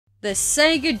The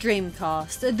Sega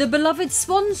Dreamcast, the beloved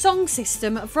swan song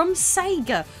system from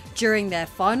Sega during their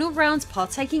final round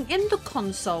partaking in the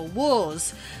console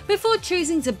wars, before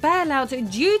choosing to bail out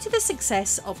due to the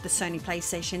success of the Sony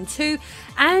PlayStation 2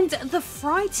 and the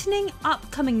frightening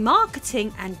upcoming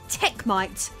marketing and tech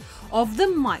might of the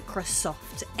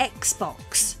Microsoft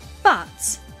Xbox.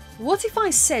 But what if I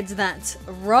said that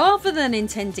rather than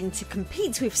intending to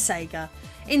compete with Sega,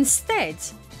 instead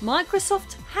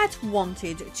Microsoft had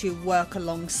wanted to work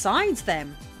alongside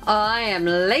them? I am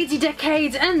Lady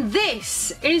Decade and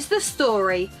this is the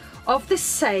story of the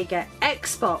Sega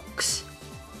Xbox.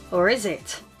 Or is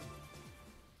it?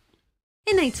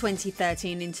 In a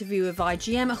 2013 interview with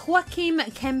IGM, Joachim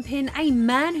Kempin, a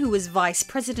man who was Vice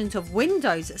President of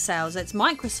Windows sales at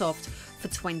Microsoft for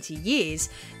 20 years,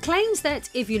 claims that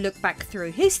if you look back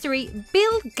through history,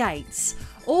 Bill Gates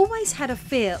always had a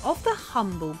fear of the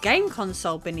humble game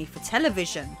console beneath a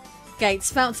television.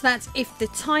 Gates felt that if the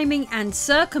timing and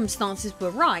circumstances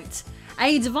were right,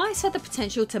 a device had the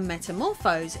potential to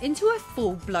metamorphose into a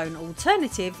full-blown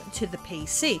alternative to the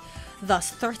PC, thus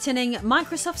threatening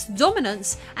Microsoft's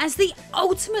dominance as the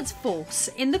ultimate force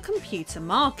in the computer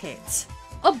market.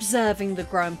 Observing the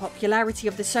growing popularity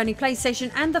of the Sony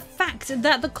PlayStation and the fact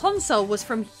that the console was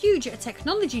from huge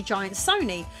technology giant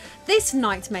Sony, this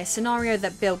nightmare scenario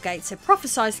that Bill Gates had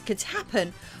prophesied could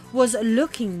happen was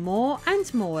looking more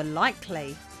and more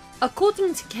likely.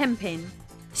 According to Kempin,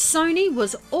 Sony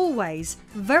was always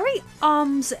very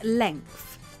arm's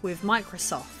length with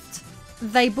Microsoft.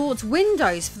 They bought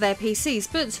Windows for their PCs,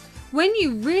 but when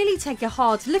you really take a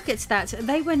hard look at that,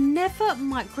 they were never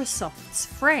Microsoft's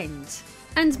friend.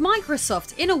 And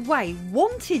Microsoft, in a way,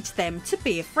 wanted them to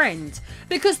be a friend,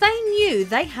 because they knew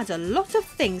they had a lot of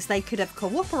things they could have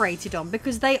cooperated on,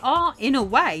 because they are, in a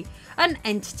way, an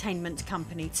entertainment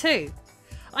company too.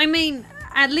 I mean,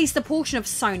 at least a portion of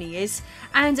Sony is,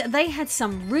 and they had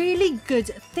some really good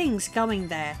things going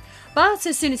there. But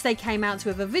as soon as they came out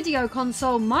with a video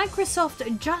console,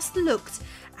 Microsoft just looked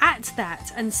at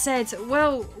that and said,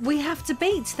 well, we have to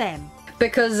beat them.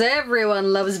 Because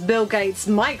everyone loves Bill Gates'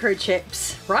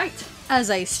 microchips, right? As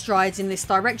a stride in this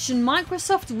direction,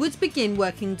 Microsoft would begin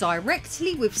working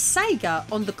directly with Sega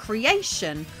on the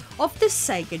creation of the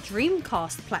Sega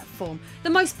Dreamcast platform,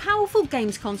 the most powerful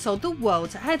games console the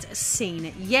world had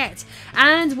seen yet,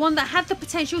 and one that had the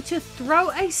potential to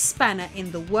throw a spanner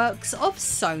in the works of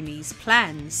Sony's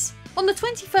plans. On the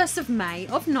 21st of May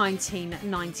of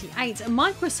 1998,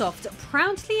 Microsoft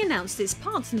proudly announced its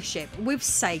partnership with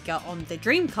Sega on the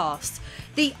Dreamcast,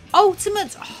 the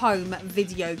ultimate home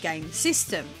video game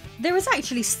system. There is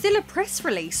actually still a press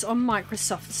release on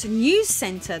Microsoft's news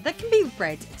centre that can be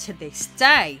read to this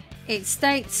day. It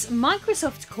states,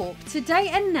 Microsoft Corp today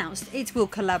announced it will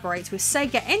collaborate with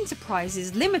Sega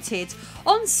Enterprises Limited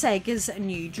on Sega's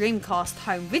new Dreamcast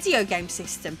home video game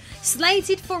system,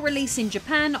 slated for release in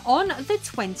Japan on the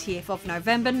 20th of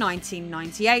November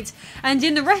 1998 and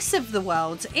in the rest of the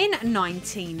world in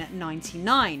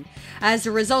 1999. As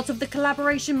a result of the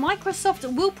collaboration,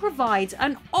 Microsoft will provide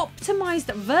an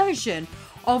optimized version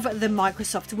of the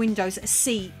Microsoft Windows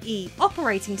CE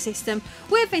operating system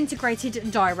with integrated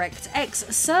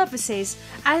DirectX services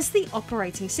as the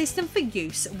operating system for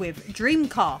use with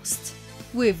Dreamcast.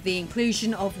 With the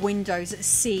inclusion of Windows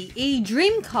CE,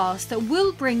 Dreamcast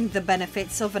will bring the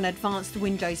benefits of an advanced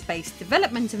Windows-based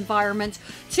development environment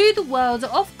to the world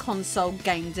of console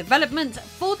game development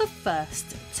for the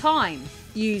first time.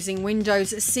 Using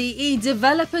Windows CE,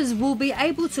 developers will be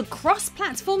able to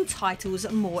cross-platform titles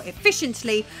more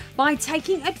efficiently by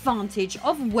taking advantage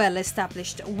of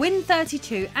well-established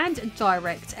Win32 and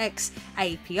DirectX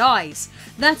APIs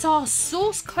that are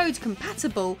source code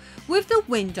compatible with the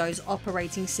Windows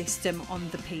operating system on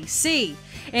the PC.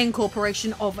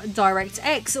 Incorporation of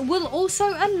DirectX will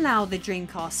also allow the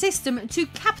Dreamcast system to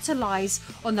capitalise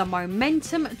on the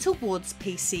momentum towards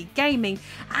PC gaming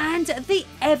and the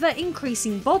ever-increasing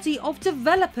body of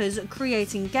developers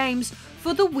creating games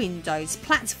for the Windows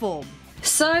platform.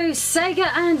 So Sega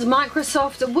and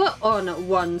Microsoft were on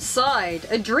one side,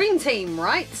 a dream team,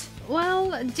 right?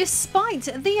 Well, despite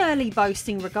the early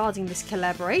boasting regarding this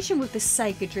collaboration with the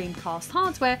Sega Dreamcast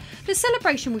hardware, the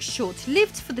celebration was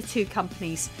short-lived for the two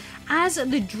companies, as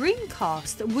the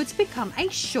Dreamcast would become a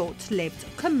short-lived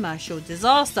commercial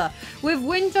disaster, with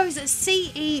Windows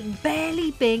CE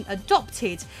barely being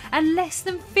adopted and less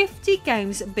than 50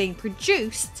 games being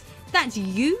produced that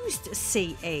used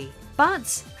CE.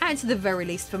 But, at the very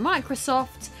least for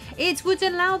Microsoft, it would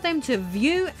allow them to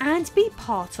view and be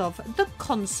part of the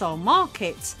console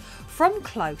market from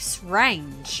close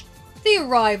range. The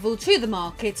arrival to the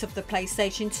market of the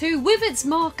PlayStation 2 with its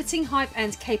marketing hype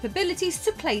and capabilities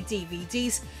to play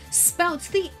DVDs spelt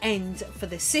the end for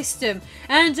the system,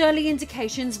 and early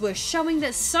indications were showing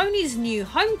that Sony's new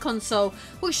home console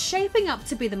was shaping up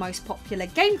to be the most popular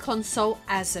game console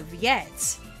as of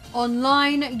yet.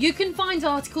 Online, you can find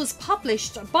articles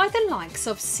published by the likes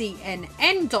of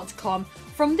CNN.com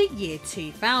from the year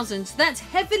 2000 that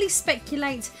heavily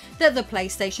speculate that the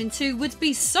PlayStation 2 would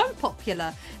be so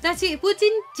popular that it would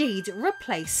indeed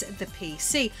replace the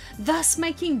PC, thus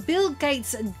making Bill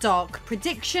Gates' dark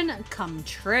prediction come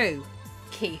true.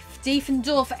 Keith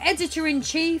Diefendorf,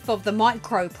 editor-in-chief of the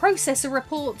Microprocessor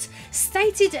Report,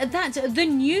 stated that the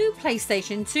new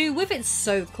PlayStation 2 with its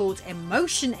so-called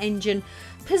emotion engine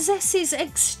possesses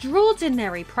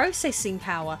extraordinary processing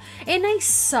power in a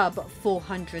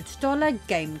sub-$400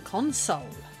 game console.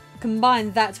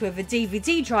 Combine that with a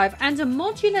DVD drive and a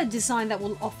modular design that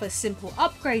will offer simple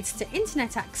upgrades to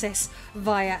internet access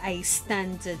via a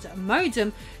standard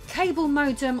modem, cable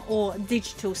modem or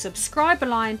digital subscriber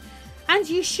line, and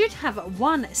you should have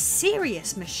one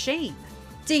serious machine.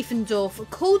 Diefendorf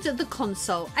called the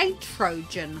console a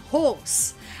Trojan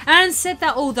horse and said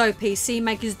that although PC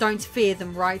makers don't fear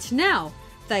them right now,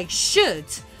 they should,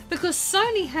 because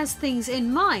Sony has things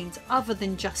in mind other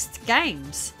than just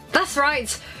games. That's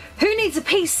right, who needs a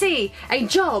PC, a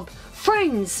job,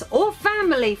 friends or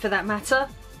family for that matter,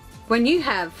 when you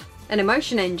have an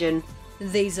emotion engine?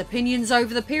 These opinions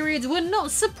over the period were not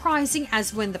surprising,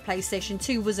 as when the PlayStation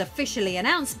 2 was officially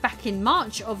announced back in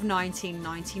March of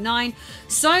 1999,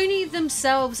 Sony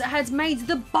themselves had made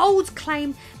the bold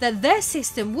claim that their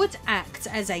system would act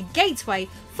as a gateway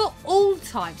for all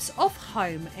types of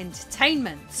home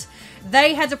entertainment.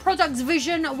 They had a product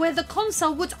vision where the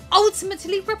console would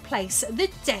ultimately replace the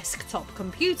desktop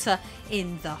computer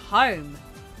in the home.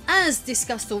 As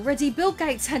discussed already, Bill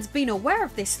Gates had been aware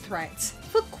of this threat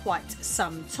for quite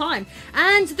some time,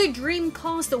 and the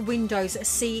Dreamcast Windows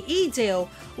CE deal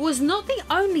was not the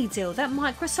only deal that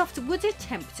Microsoft would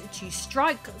attempt to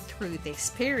strike through this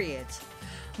period.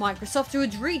 Microsoft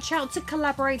would reach out to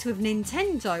collaborate with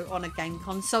Nintendo on a game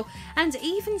console, and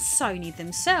even Sony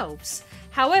themselves.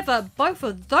 However, both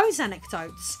of those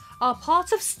anecdotes are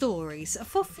part of stories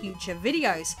for future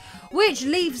videos, which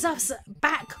leaves us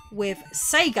back with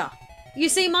Sega. You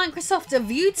see, Microsoft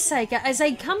viewed Sega as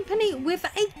a company with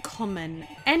a common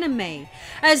enemy,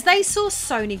 as they saw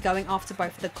Sony going after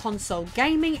both the console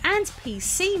gaming and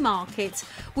PC market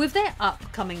with their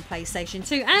upcoming PlayStation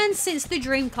 2, and since the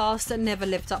Dreamcast never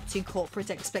lived up to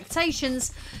corporate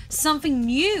expectations, something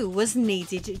new was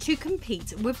needed to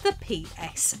compete with the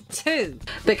PS2.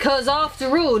 Because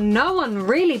after all, no one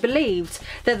really believed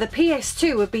that the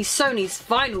PS2 would be Sony's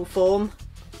final form.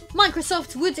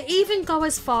 Microsoft would even go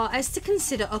as far as to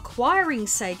consider acquiring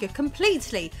Sega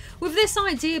completely, with this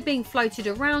idea being floated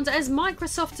around as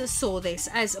Microsoft saw this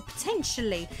as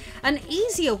potentially an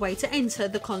easier way to enter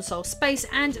the console space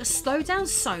and slow down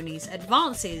Sony's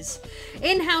advances.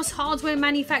 In-house hardware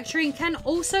manufacturing can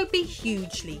also be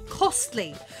hugely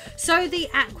costly, so the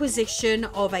acquisition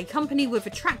of a company with a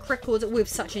track record with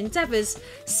such endeavours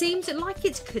seemed like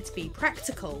it could be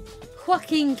practical.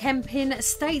 Joaquin Kempin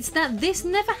states that this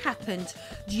never happened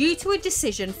due to a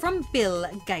decision from Bill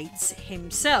Gates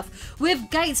himself, with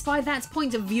Gates by that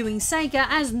point viewing Sega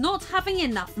as not having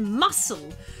enough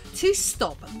muscle to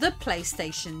stop the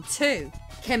PlayStation 2.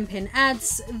 Kempin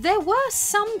adds, there were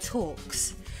some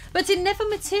talks, but it never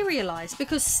materialised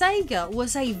because Sega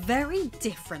was a very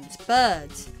different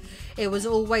bird. It was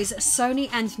always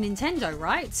Sony and Nintendo,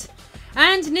 right?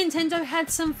 And Nintendo had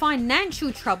some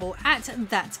financial trouble at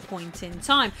that point in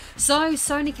time, so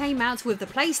Sony came out with the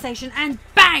PlayStation and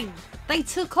bang! They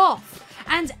took off,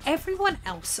 and everyone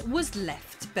else was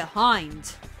left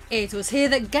behind. It was here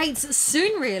that Gates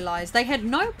soon realised they had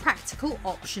no practical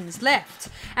options left,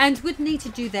 and would need to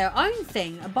do their own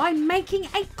thing by making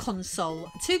a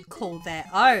console to call their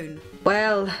own.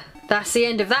 Well, that's the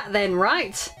end of that then,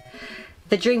 right?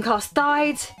 The Dreamcast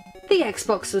died, the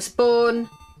Xbox was born,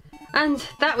 and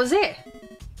that was it.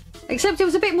 Except it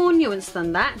was a bit more nuanced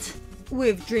than that,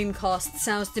 with Dreamcast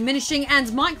sales diminishing and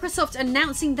Microsoft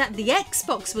announcing that the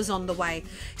Xbox was on the way.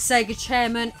 Sega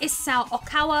chairman Isao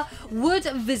Okawa would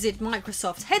visit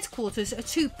Microsoft headquarters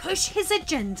to push his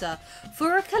agenda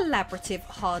for a collaborative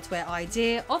hardware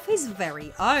idea of his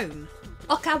very own.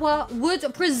 Okawa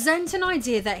would present an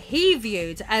idea that he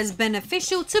viewed as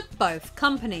beneficial to both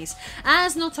companies,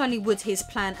 as not only would his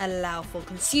plan allow for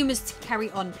consumers to carry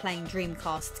on playing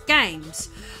Dreamcast games,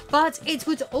 but it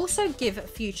would also give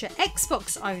future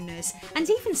Xbox owners and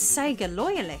even Sega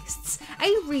loyalists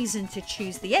a reason to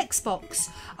choose the Xbox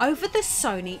over the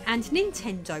Sony and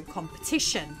Nintendo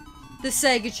competition. The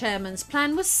Sega chairman's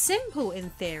plan was simple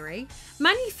in theory: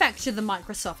 manufacture the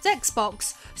Microsoft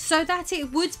Xbox so that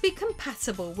it would be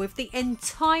compatible with the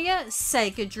entire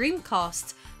Sega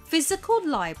Dreamcast physical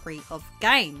library of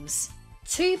games.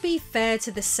 To be fair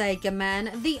to the Sega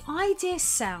man, the idea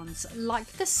sounds like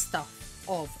the stuff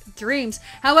of dreams.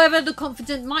 However, the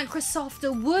confident Microsoft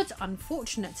would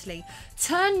unfortunately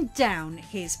turn down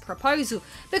his proposal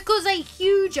because a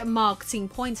huge marketing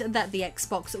point that the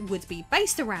Xbox would be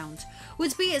based around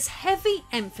would be its heavy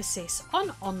emphasis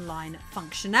on online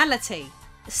functionality.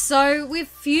 So, with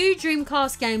few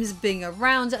Dreamcast games being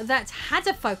around that had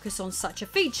a focus on such a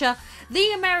feature,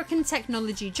 the American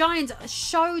technology giant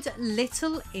showed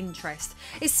little interest,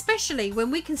 especially when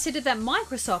we consider that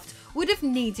Microsoft would have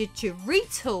needed to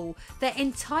retool their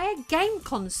entire game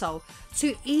console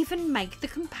to even make the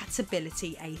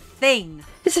compatibility a thing.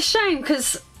 It's a shame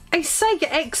because a Sega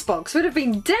Xbox would have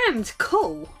been damned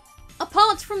cool.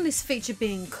 Apart from this feature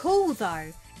being cool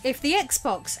though, if the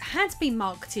Xbox had been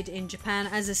marketed in Japan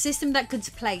as a system that could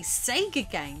play Sega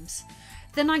games,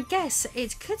 then I guess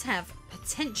it could have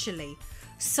potentially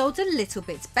sold a little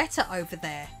bit better over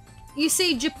there. You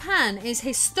see, Japan is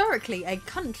historically a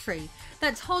country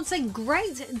that holds a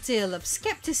great deal of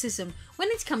skepticism when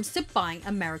it comes to buying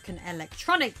American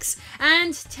electronics,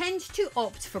 and tend to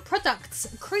opt for products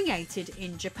created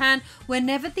in Japan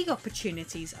whenever the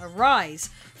opportunities arise.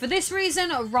 For this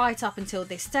reason, right up until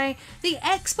this day, the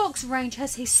Xbox range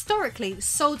has historically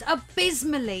sold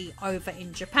abysmally over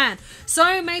in Japan,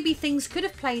 so maybe things could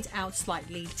have played out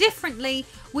slightly differently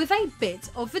with a bit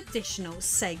of additional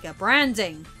Sega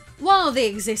branding. While the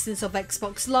existence of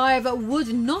Xbox Live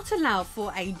would not allow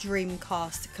for a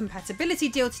Dreamcast compatibility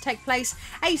deal to take place,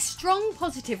 a strong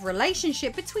positive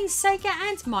relationship between Sega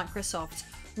and Microsoft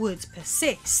would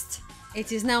persist.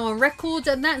 It is now on record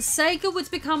that Sega would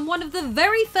become one of the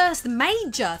very first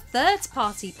major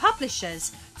third-party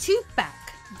publishers to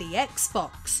back the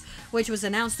Xbox, which was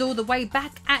announced all the way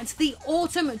back at the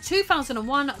autumn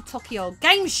 2001 Tokyo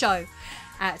Game Show.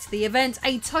 At the event,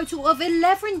 a total of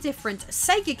 11 different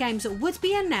Sega games would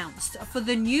be announced for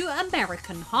the new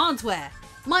American hardware.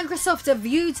 Microsoft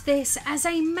viewed this as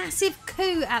a massive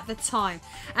coup at the time,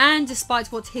 and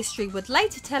despite what history would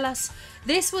later tell us,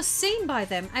 this was seen by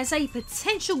them as a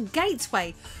potential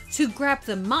gateway to grab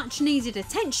the much needed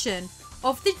attention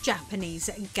of the Japanese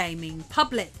gaming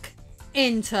public.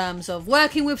 In terms of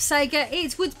working with Sega,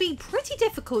 it would be pretty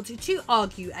difficult to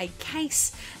argue a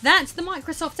case that the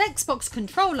Microsoft Xbox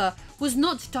controller was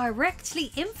not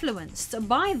directly influenced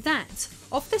by that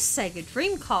of the Sega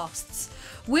Dreamcasts,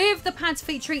 with the pads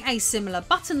featuring a similar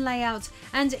button layout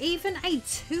and even a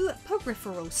 2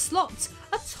 peripheral slot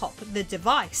atop the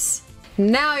device.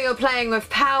 Now you're playing with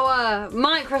power,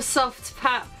 Microsoft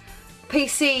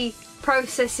PC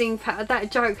processing power.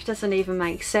 That joke doesn't even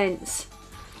make sense.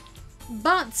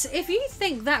 But if you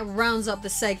think that rounds up the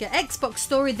Sega Xbox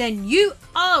story, then you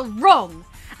are wrong,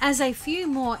 as a few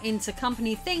more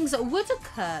intercompany things would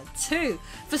occur too.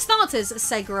 For starters,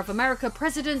 Sega of America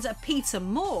President Peter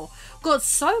Moore got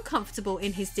so comfortable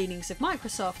in his dealings with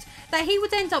Microsoft that he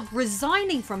would end up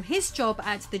resigning from his job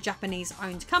at the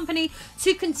Japanese-owned company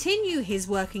to continue his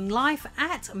working life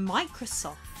at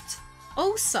Microsoft.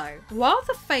 Also, while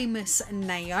the famous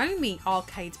Naomi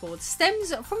arcade board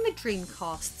stems from the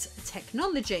Dreamcast's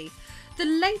technology, the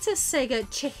later Sega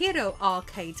Chihiro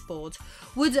arcade board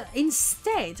would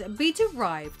instead be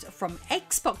derived from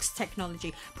Xbox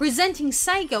technology, presenting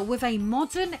Sega with a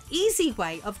modern, easy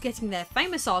way of getting their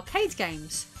famous arcade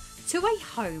games to a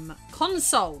home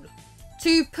console.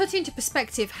 To put into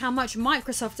perspective how much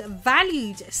Microsoft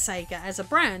valued Sega as a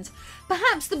brand,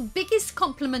 perhaps the biggest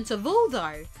compliment of all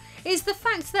though is the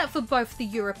fact that for both the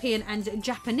European and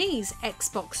Japanese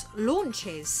Xbox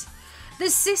launches, the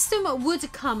system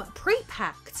would come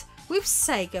pre-packed with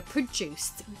Sega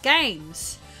produced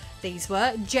games. These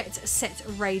were Jet Set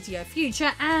Radio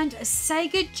Future and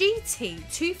Sega GT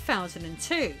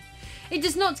 2002. It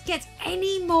does not get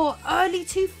any more early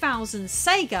 2000s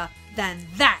Sega than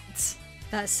that.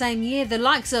 That same year, the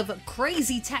likes of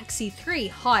Crazy Taxi 3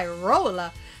 High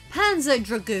Roller, Panzer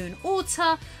Dragoon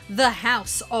Orta, The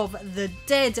House of the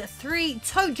Dead 3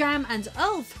 Toe Jam and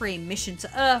Earl 3 Mission to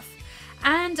Earth,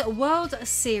 and World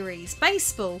Series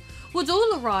Baseball would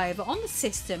all arrive on the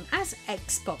system as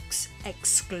Xbox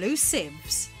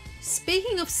exclusives.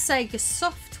 Speaking of Sega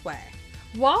software,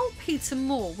 while Peter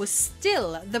Moore was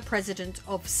still the president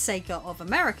of Sega of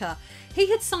America, he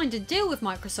had signed a deal with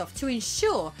Microsoft to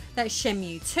ensure that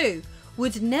Shenmue 2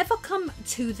 would never come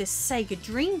to the Sega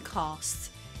Dreamcast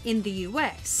in the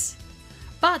US,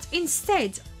 but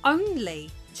instead only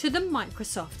to the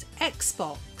Microsoft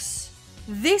Xbox.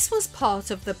 This was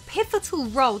part of the pivotal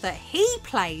role that he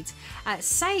played at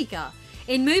Sega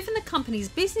in moving the company's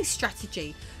business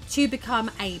strategy to become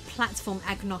a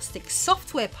platform-agnostic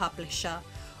software publisher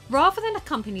rather than a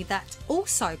company that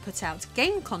also put out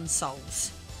game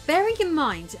consoles. Bearing in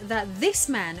mind that this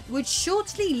man would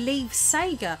shortly leave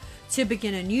Sega to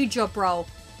begin a new job role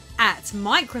at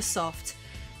Microsoft,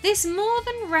 this more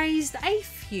than raised a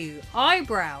few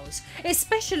eyebrows,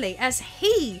 especially as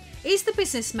he is the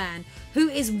businessman who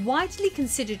is widely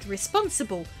considered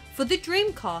responsible for the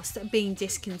Dreamcast being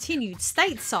discontinued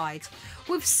stateside,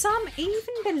 with some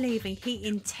even believing he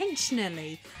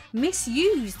intentionally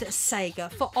misused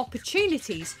Sega for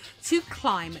opportunities to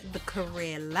climb the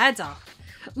career ladder.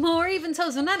 Moore even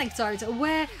tells an anecdote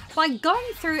where, by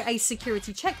going through a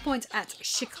security checkpoint at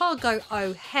Chicago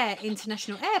O'Hare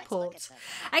International Airport,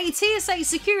 a TSA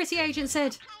security agent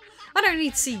said, "I don't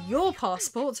need to see your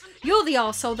passport, you're the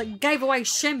arsehole that gave away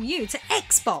Shenmue to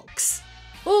Xbox."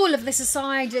 All of this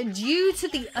aside, due to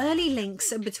the early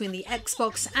links between the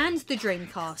Xbox and the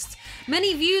Dreamcast,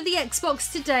 many view the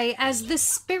Xbox today as the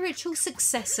spiritual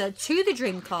successor to the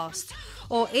Dreamcast,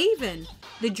 or even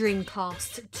the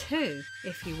Dreamcast 2,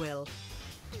 if you will.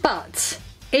 But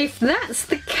if that's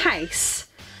the case,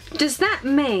 does that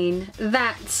mean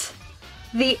that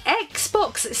the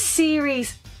Xbox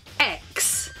Series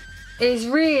X is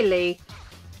really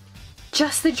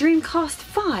just the Dreamcast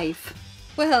 5?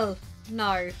 Well,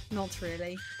 no, not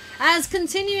really. As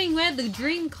continuing where the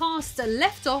Dreamcast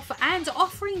left off and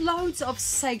offering loads of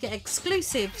Sega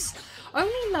exclusives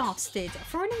only lasted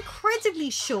for an incredibly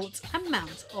short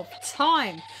amount of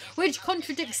time, which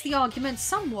contradicts the argument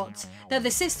somewhat that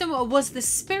the system was the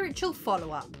spiritual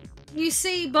follow-up. You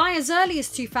see, by as early as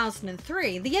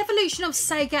 2003, the evolution of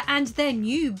Sega and their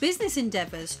new business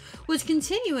endeavours would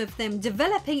continue with them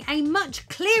developing a much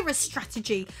clearer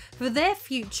strategy for their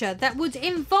future that would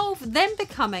involve them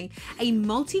becoming a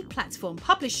multi-platform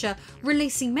publisher,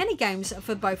 releasing many games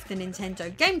for both the Nintendo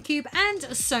GameCube and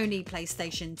Sony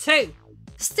PlayStation 2.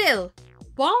 Still,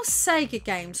 while Sega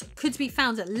games could be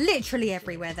found literally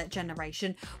everywhere that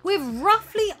generation, with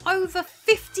roughly over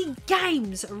 50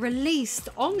 games released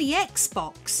on the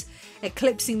Xbox,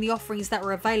 eclipsing the offerings that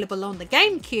were available on the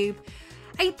GameCube,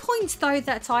 a point though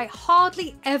that I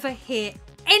hardly ever hear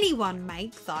anyone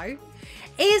make though,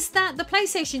 is that the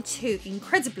PlayStation 2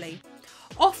 incredibly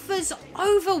offers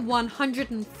over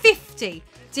 150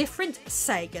 different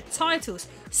Sega titles.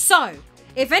 So,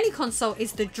 if any console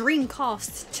is the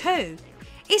Dreamcast 2,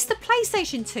 it's the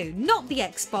PlayStation 2, not the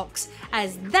Xbox,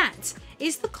 as that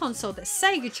is the console that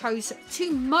Sega chose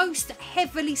to most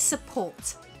heavily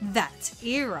support that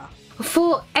era.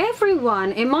 For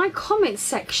everyone in my comments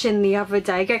section the other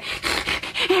day going,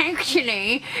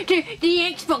 actually, the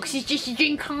Xbox is just a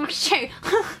Dreamcast 2.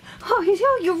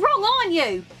 Oh, you're wrong, aren't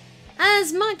you?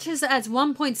 As much as at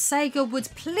one point Sega would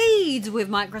plead with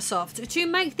Microsoft to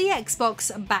make the Xbox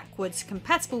backwards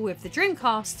compatible with the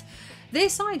Dreamcast,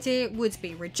 this idea would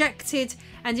be rejected,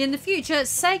 and in the future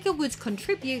Sega would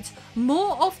contribute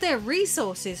more of their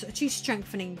resources to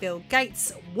strengthening Bill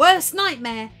Gates' worst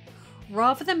nightmare,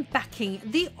 rather than backing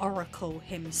the Oracle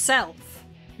himself.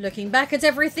 Looking back at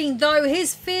everything though,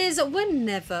 his fears were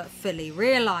never fully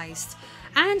realised,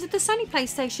 and the Sony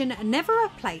PlayStation never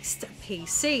replaced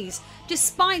PCs,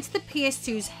 despite the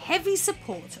PS2's heavy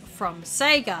support from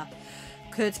Sega.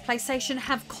 Could PlayStation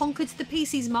have conquered the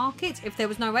PC's market if there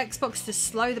was no Xbox to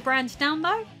slow the brand down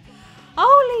though?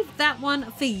 I'll leave that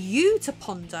one for you to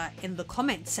ponder in the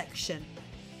comment section.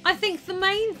 I think the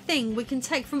main thing we can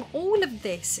take from all of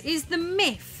this is the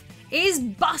myth is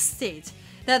busted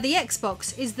that the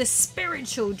Xbox is the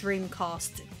spiritual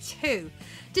Dreamcast 2,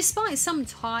 despite some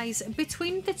ties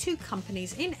between the two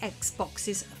companies in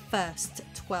Xbox's first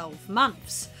 12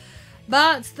 months.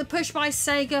 But the push by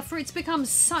Sega for it to become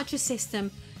such a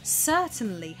system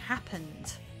certainly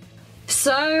happened.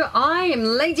 So I am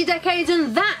Lady Decade,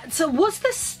 and that was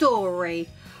the story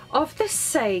of the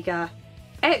Sega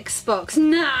Xbox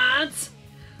nerds.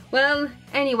 Well,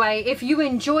 anyway, if you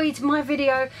enjoyed my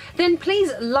video, then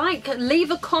please like, leave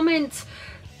a comment,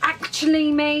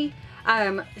 actually me,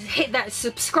 hit that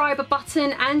subscriber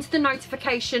button and the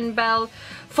notification bell.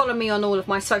 Follow me on all of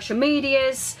my social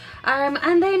medias,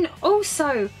 and then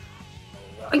also,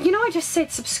 you know, I just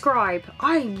said subscribe.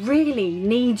 I really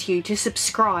need you to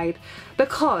subscribe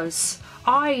because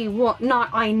I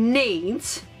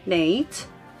need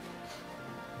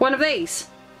one of these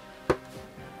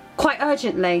quite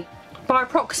urgently by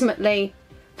approximately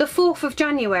the 4th of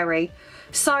January.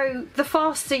 So the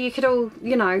faster you could all,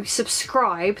 you know,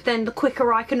 subscribe, then the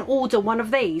quicker I can order one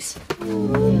of these.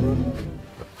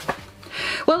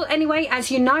 Well, anyway, as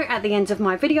you know, at the end of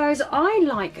my videos, I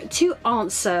like to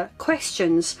answer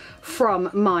questions from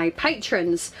my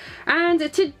patrons.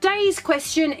 And today's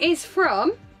question is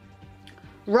from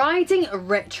Riding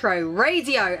Retro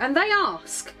Radio. And they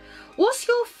ask, what's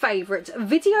your favourite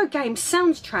video game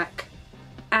soundtrack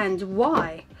and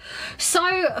why?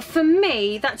 So for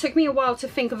me, that took me a while to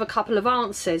think of a couple of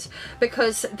answers,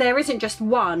 because there isn't just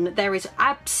one, there is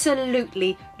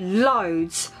absolutely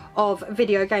loads of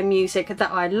video game music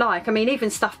that I like. I mean, even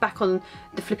stuff back on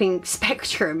the flipping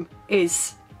Spectrum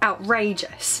is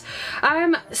outrageous.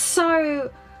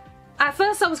 So at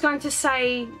first I was going to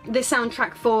say the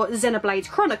soundtrack for Xenoblade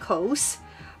Chronicles,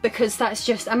 because that's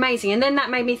just amazing, and then that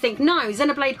made me think, no,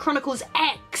 Xenoblade Chronicles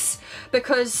X,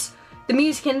 because the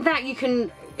music in that, you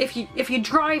can, if you're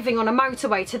driving on a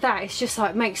motorway to that, it's just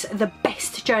like, makes the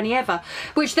best journey ever.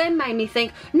 Which then made me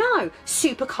think, no,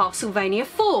 Super Castlevania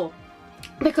 4,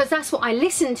 because that's what I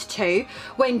listened to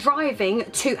when driving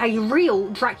to a real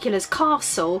Dracula's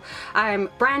castle,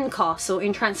 Bran Castle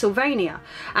in Transylvania,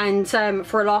 and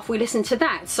for a laugh we listened to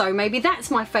that, so maybe that's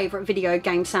my favourite video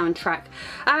game soundtrack.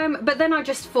 But then I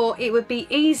just thought it would be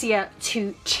easier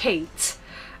to cheat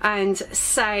and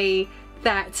say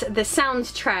that the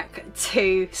soundtrack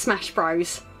to Smash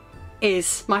Bros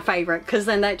is my favourite, because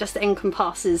then that just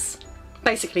encompasses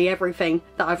basically everything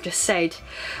that I've just said,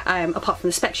 apart from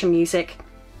the Spectrum music.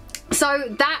 So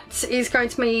that is going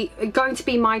to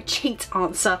be my cheat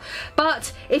answer.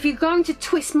 But if you're going to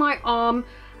twist my arm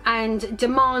and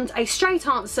demand a straight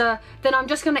answer, then I'm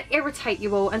just going to irritate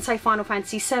you all and say Final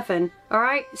Fantasy VII.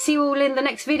 Alright? See you all in the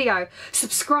next video.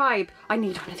 Subscribe. I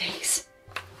need one of these.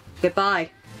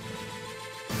 Goodbye.